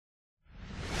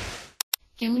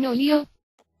KUNOLEO.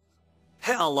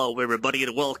 Hello everybody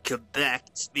and welcome back.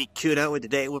 It's me, Kuno, and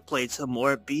today we're playing some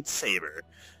more Beat Saber.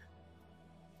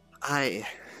 I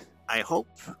hope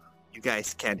you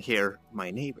guys can hear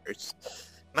my neighbors.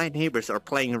 My neighbors are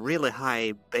playing really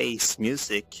high bass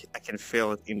music. I can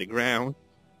feel it in the ground.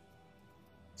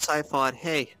 So I thought,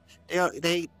 hey,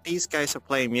 these guys are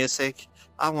playing music.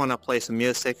 I want to play some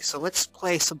music, so let's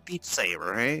play some Beat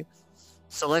Saber, right?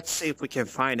 So let's see if we can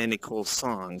find any cool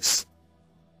songs.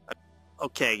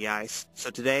 Okay guys,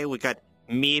 so today we got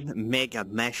Meme Mega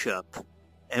Mashup,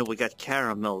 and we got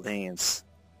Caramel Dance.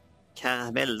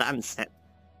 Caramel Dance.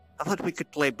 I thought we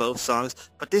could play both songs,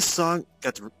 but this song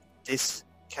got, this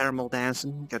Caramel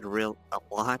Dancing got a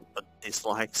lot of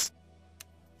dislikes.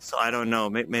 So I don't know,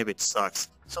 maybe it sucks.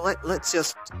 So let's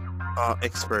just,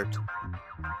 expert.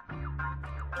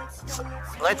 So,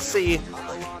 let's see.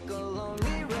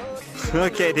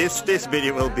 Okay, this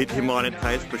video will be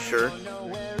demonetized for sure.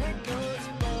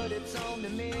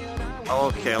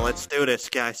 Okay, let's do this,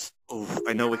 guys. Ooh,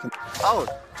 I know we can. Oh,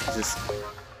 Jesus.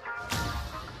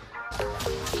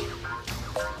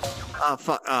 Ah,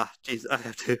 fuck. Ah, jeez, I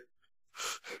have to.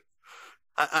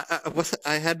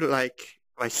 I had like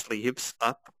my sleeves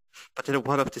up, but then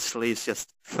one of the sleeves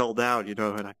just fell down, you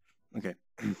know, and okay.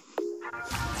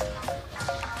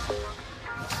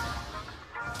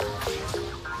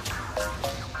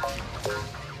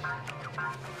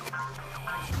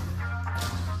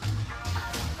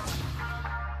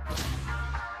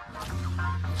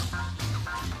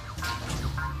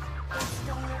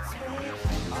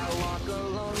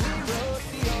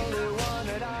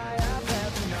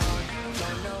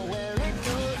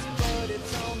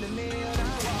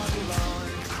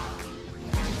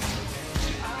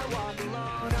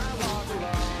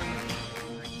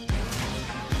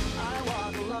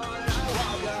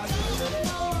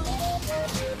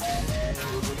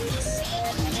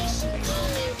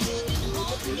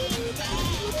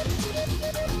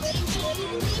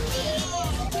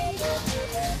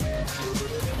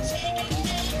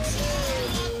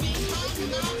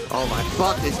 Oh my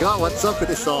fucking god, what's up with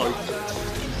this song?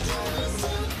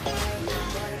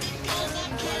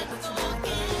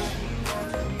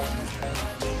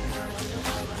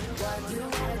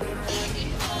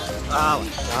 Oh my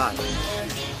god.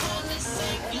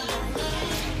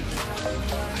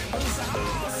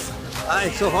 Ah,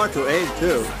 it's so hard to aim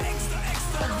too.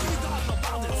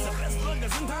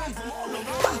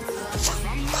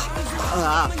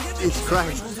 Ah, Jesus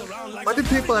Christ. Why do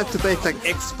people have to make like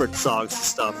expert songs and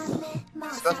stuff?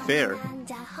 It's not fair.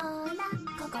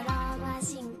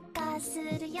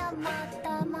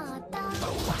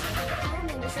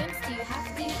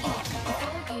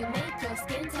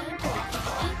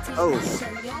 Oh.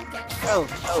 Oh,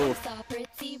 oh.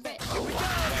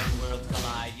 When worlds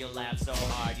collide, you'll laugh so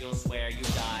hard, you'll swear you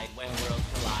died. When worlds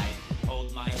collide,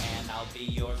 hold my hand, I'll be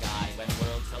your guide. When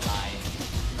worlds collide,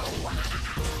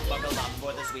 buckle up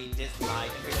for the sweetest ride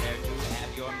and prepare to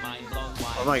have your mind blown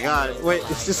wide. Oh my god, wait,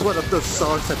 is this one of those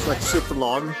songs that's like super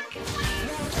long?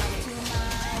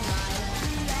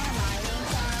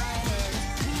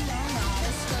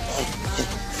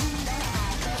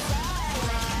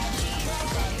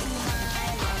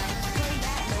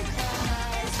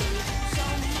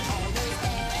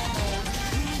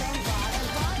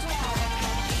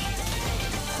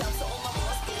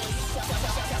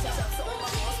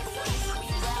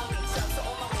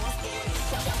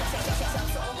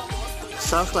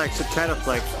 Sounds like some kind of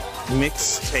like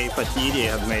mixtape that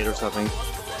EDM made or something.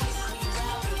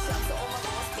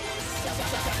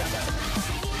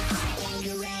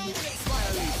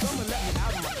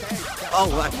 Oh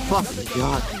my fucking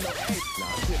god.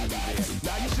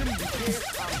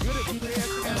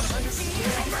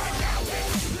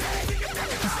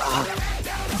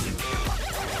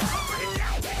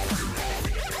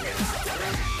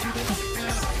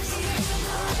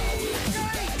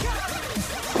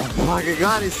 Oh my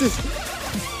god, is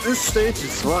this stage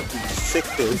is fucking sick,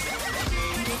 dude.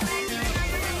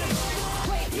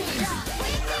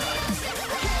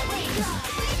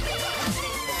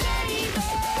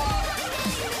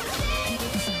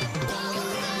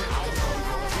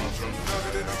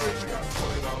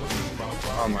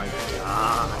 Oh my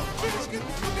god.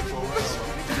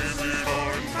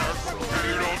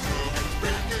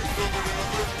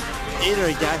 Either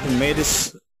the guy who made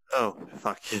this. Oh,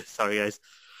 fuck. Sorry, guys.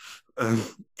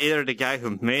 Either the guy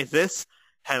who made this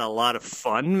had a lot of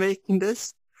fun making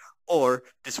this, or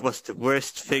this was the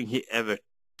worst thing he ever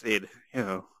did, you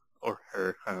know, or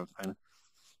her, I don't know.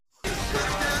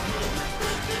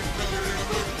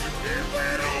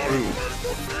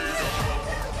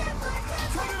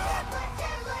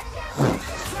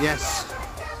 Yes.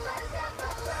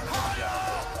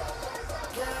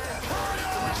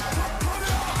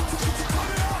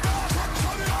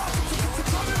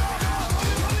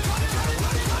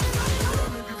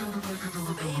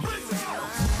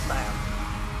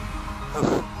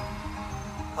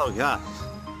 Oh god.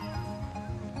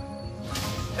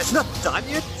 It's not done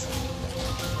yet?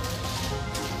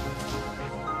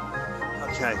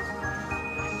 Okay.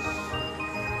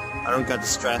 I don't got the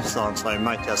straps on, so I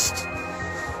might just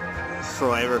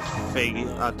throw everything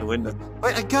out the window.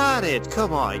 Wait, I got it!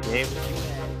 Come on, game.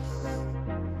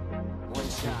 One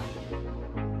shot.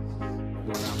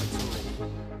 One opportunity.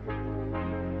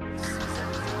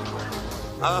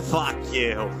 Oh, fuck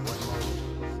you.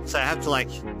 So I have to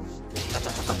like...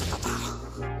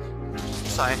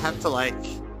 So I have to like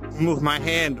move my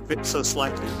hand a bit so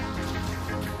slightly.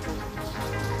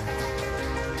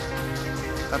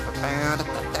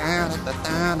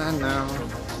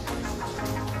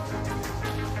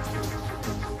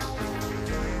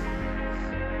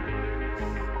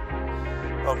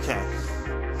 Okay.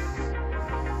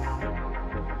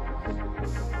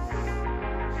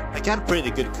 I got a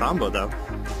pretty good combo though.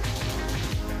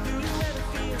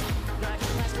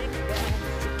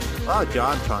 Oh,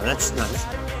 JonTron, that's nice.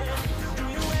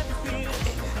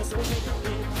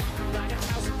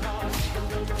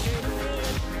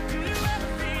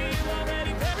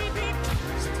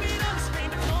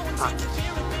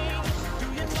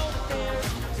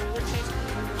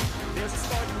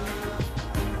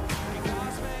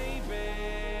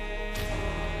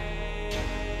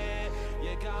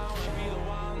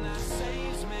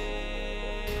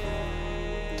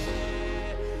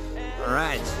 All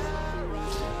right.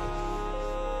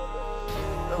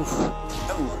 Oof.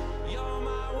 Ooh. Ooh.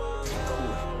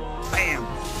 Bam.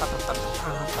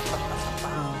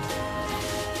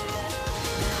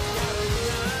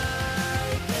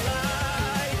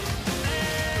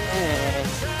 Hey.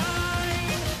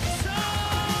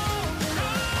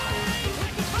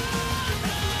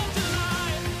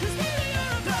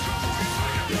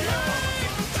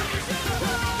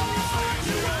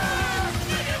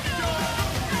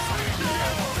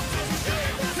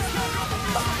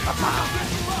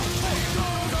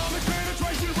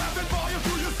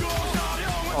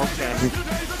 Okay.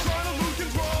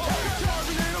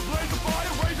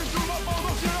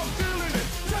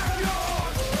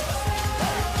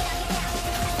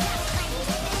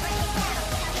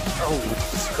 Oh,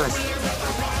 Jesus Christ.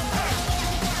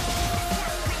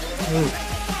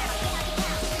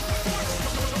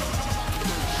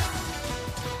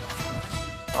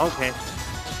 Okay.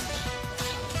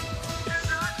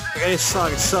 This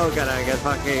song is so good, I get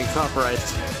fucking copyright.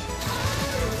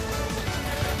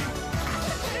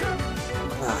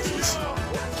 Ah, jeez.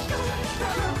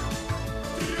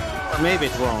 Or maybe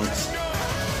it won't.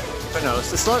 Who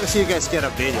knows? As long as you guys get a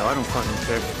video, I don't fucking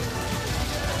care.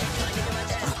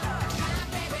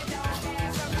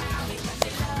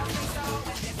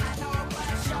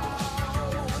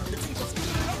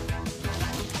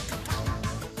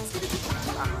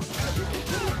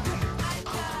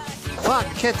 Fuck,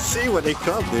 I can't see when they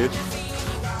come, dude.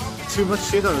 Too much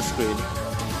shit on the screen.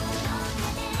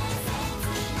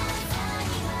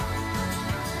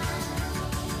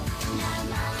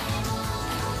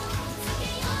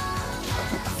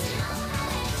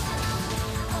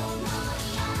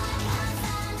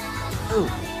 Ooh.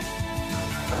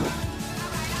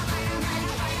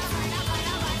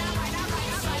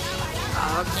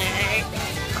 Okay.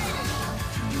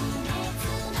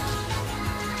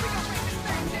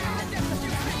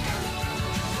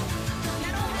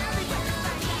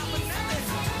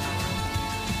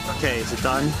 Okay, is it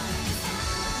done?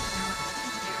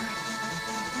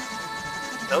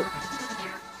 Nope.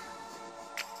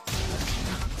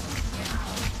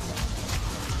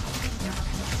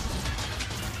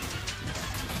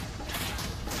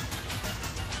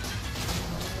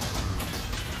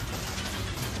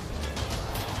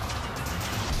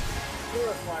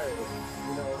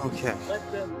 Okay.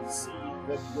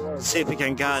 See if we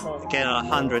can get a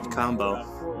 100 combo.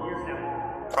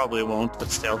 Probably won't, but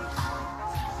still.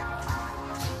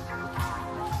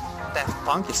 Daft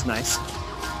Punk is nice.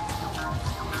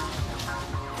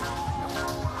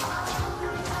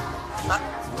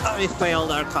 Oh, we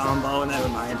failed our combo, never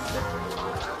mind.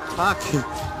 Fuck.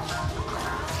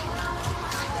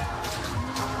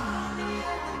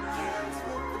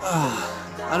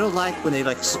 I don't like when they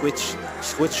like switch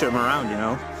them around, you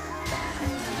know?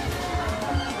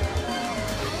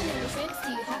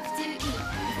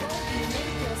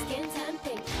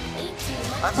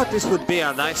 I thought this would be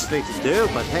a nice thing to do,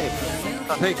 but hey,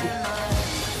 I think...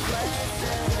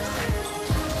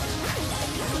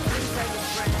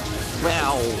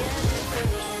 Well...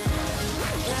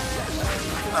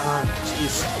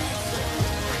 jeez.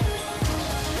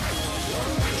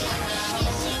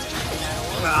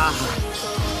 Ah.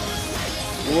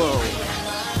 Whoa.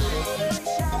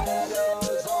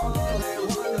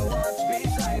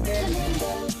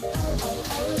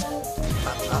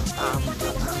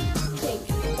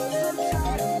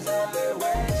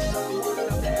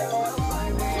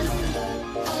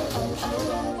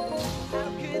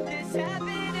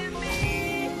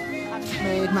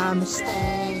 made my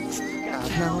mistakes, got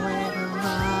nowhere to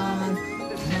run.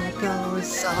 The night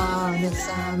goes on as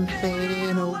I'm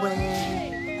fading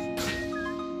away.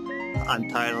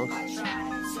 Untitled.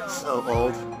 So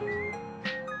old.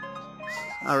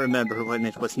 I remember when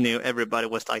it was new, everybody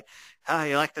was like, "Ah,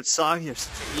 you like that song? You're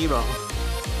such an emo."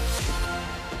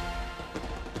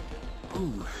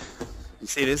 Ooh. You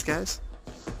see this, guys?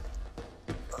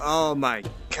 Oh my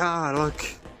god, look.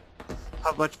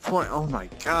 How much point? Oh my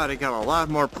god, I got a lot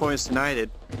more points than I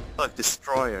did. Look,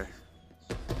 Destroyer.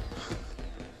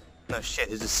 No shit,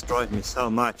 he destroyed me so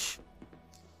much.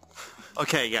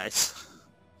 Okay, guys.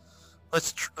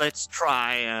 Let's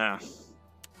try,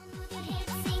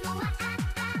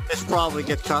 Let's probably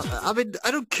get I mean, I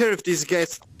don't care if these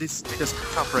guys... This just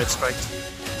copyright strikes.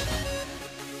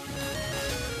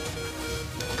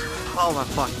 Oh my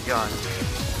fucking god.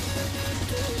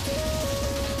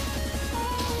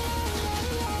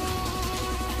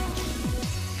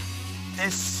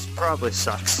 This probably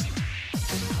sucks.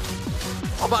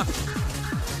 Oh my...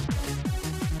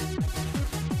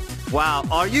 Wow,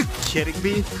 are you kidding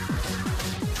me?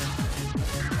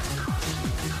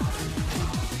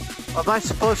 Am I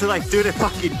supposed to like do the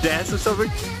fucking dance or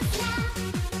something?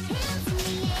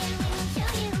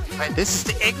 Wait, this is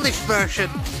the English version!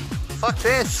 Fuck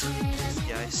this!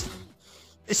 Guys.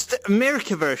 It's the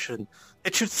American version.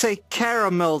 It should say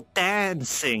caramel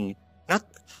dancing. Not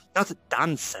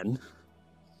dancing.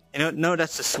 You know, no,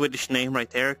 that's a Swedish name right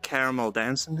there. Caramel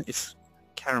dancing. It's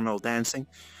caramel dancing.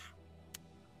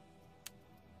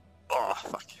 Oh,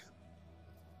 fuck.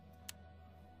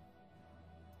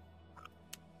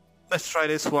 Let's try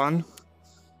this one.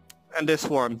 And this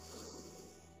one.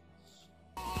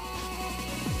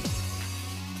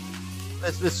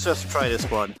 Let's just try this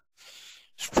one.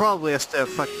 It's probably just the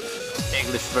fucking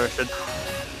English version.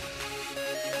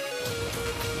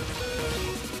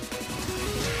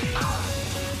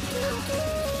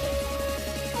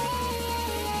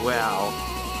 Well,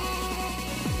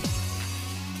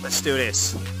 let's do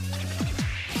this.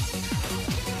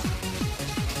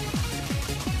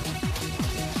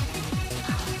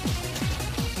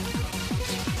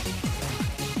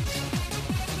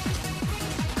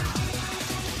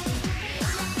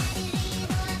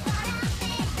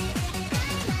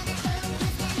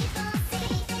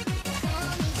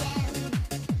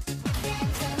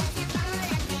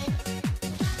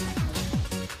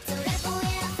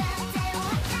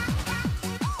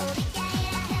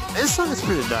 This song is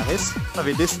pretty nice. I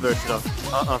mean, this version of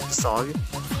the song.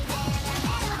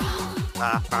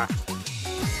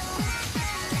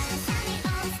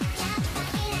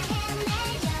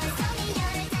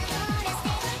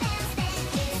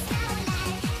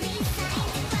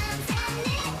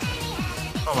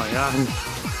 Oh my god.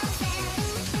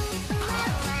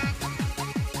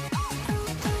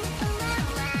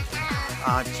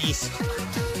 Ah, jeez.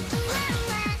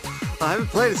 I haven't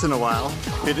played this in a while.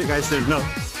 You guys didn't know.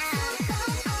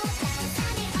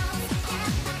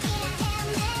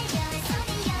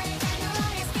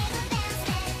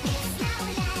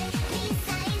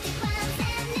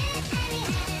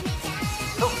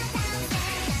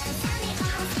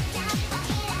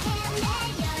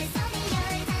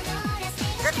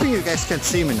 Good thing you guys can't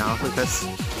see me now because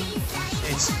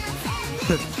it's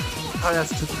I have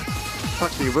to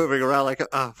fucking moving around like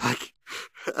oh fuck.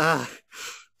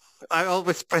 I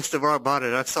always press the wrong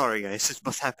button. I'm sorry, guys. This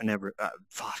must happen every.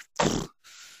 Fuck.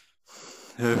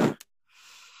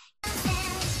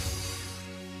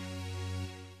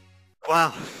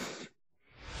 Wow.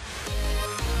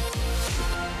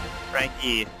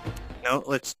 Frankie. No,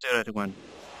 let's do that one.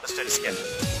 Let's do this again.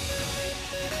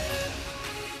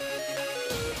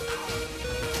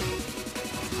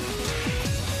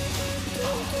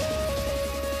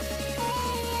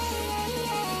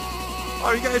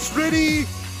 Are you guys ready?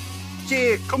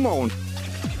 Yeah, come on.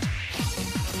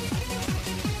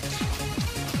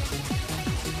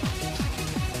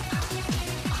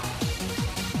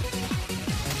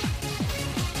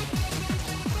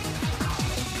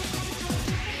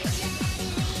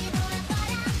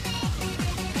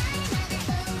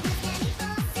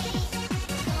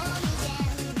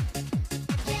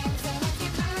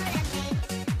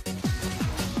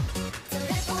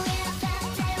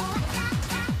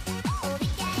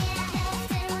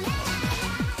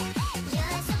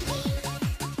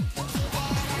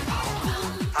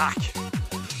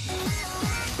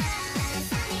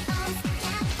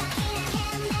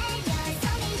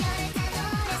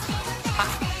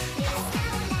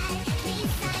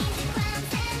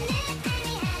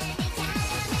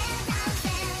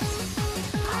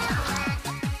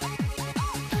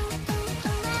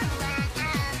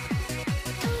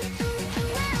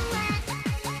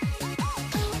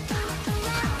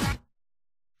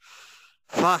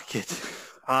 Fuck it.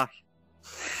 Fuck.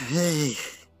 Hey.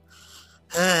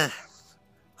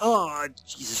 Oh,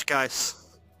 Jesus, guys.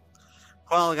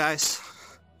 Well, guys.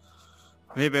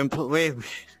 Maybe I'm... Wait.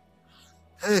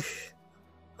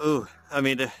 Oh, I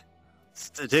mean,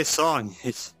 this song,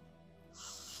 it's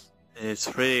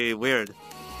pretty weird.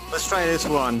 Let's try this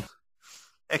one.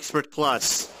 Expert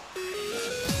Plus.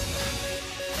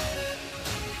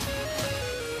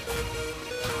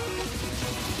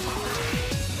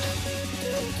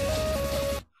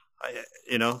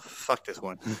 Fuck this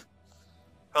one.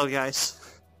 Well, guys,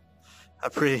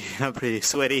 I'm pretty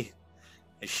sweaty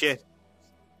as shit.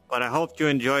 But I hope you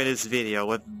enjoyed this video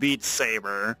with Beat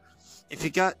Saber. If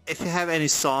you have any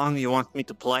song you want me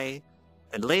to play,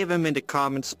 then leave them in the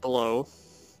comments below.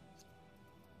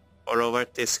 Or over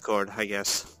at Discord, I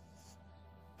guess.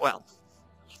 Well,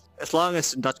 as long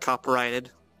as it's not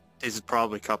copyrighted. This is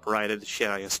probably copyrighted shit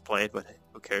I just played, but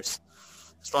who cares?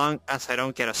 As long as I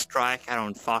don't get a strike, I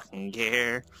don't fucking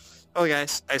care. Oh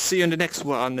guys, I see you in the next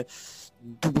one.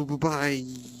 Bye.